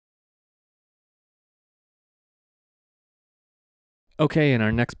Okay, in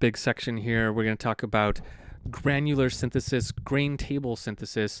our next big section here, we're going to talk about granular synthesis, graintable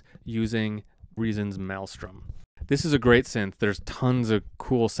synthesis using Reason's Maelstrom. This is a great synth. There's tons of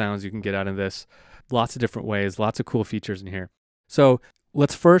cool sounds you can get out of this. Lots of different ways, lots of cool features in here. So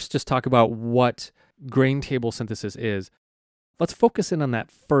let's first just talk about what graintable synthesis is. Let's focus in on that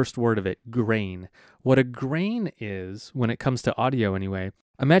first word of it, grain. What a grain is, when it comes to audio anyway,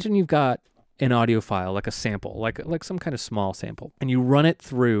 imagine you've got an audio file, like a sample, like some kind of small sample, and you run it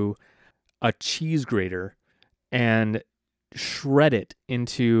through a cheese grater and shred it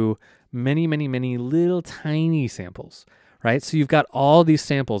into many, many, many little tiny samples, right? So you've got all these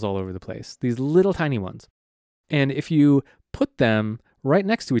samples all over the place, these little tiny ones. And if you put them right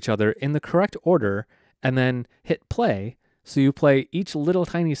next to each other in the correct order and then hit play, so you play each little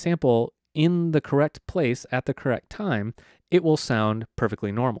tiny sample in the correct place at the correct time, it will sound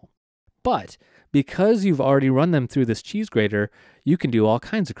perfectly normal. But because you've already run them through this cheese grater, you can do all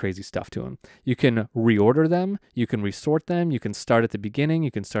kinds of crazy stuff to them. You can reorder them, you can resort them, you can start at the beginning,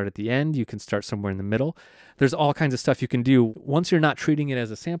 you can start at the end, you can start somewhere in the middle. There's all kinds of stuff you can do once you're not treating it as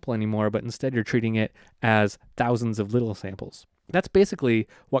a sample anymore, but instead you're treating it as thousands of little samples. That's basically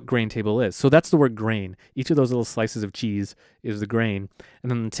what graintable is. So that's the word grain. Each of those little slices of cheese is the grain. And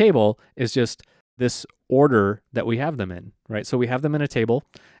then the table is just this order that we have them in, right? So we have them in a table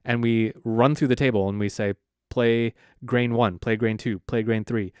and we run through the table and we say, play grain 1, play grain 2, play grain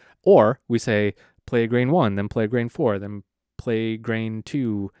 3. Or we say, play grain 1, then play grain 4, then play grain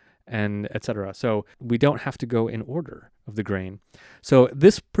 2, and etc. So we don't have to go in order of the grain. So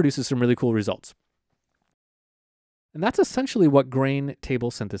this produces some really cool results. And that's essentially what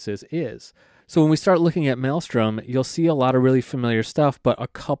graintable synthesis is. So when we start looking at Maelstrom, you'll see a lot of really familiar stuff, but a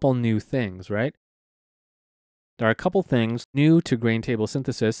couple new things, right? There are a couple things new to graintable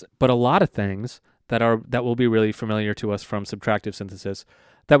synthesis, but a lot of things that will be really familiar to us from subtractive synthesis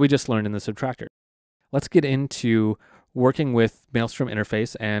that we just learned in the subtractor. Let's get into working with Maelstrom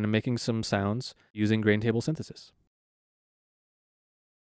interface and making some sounds using graintable synthesis.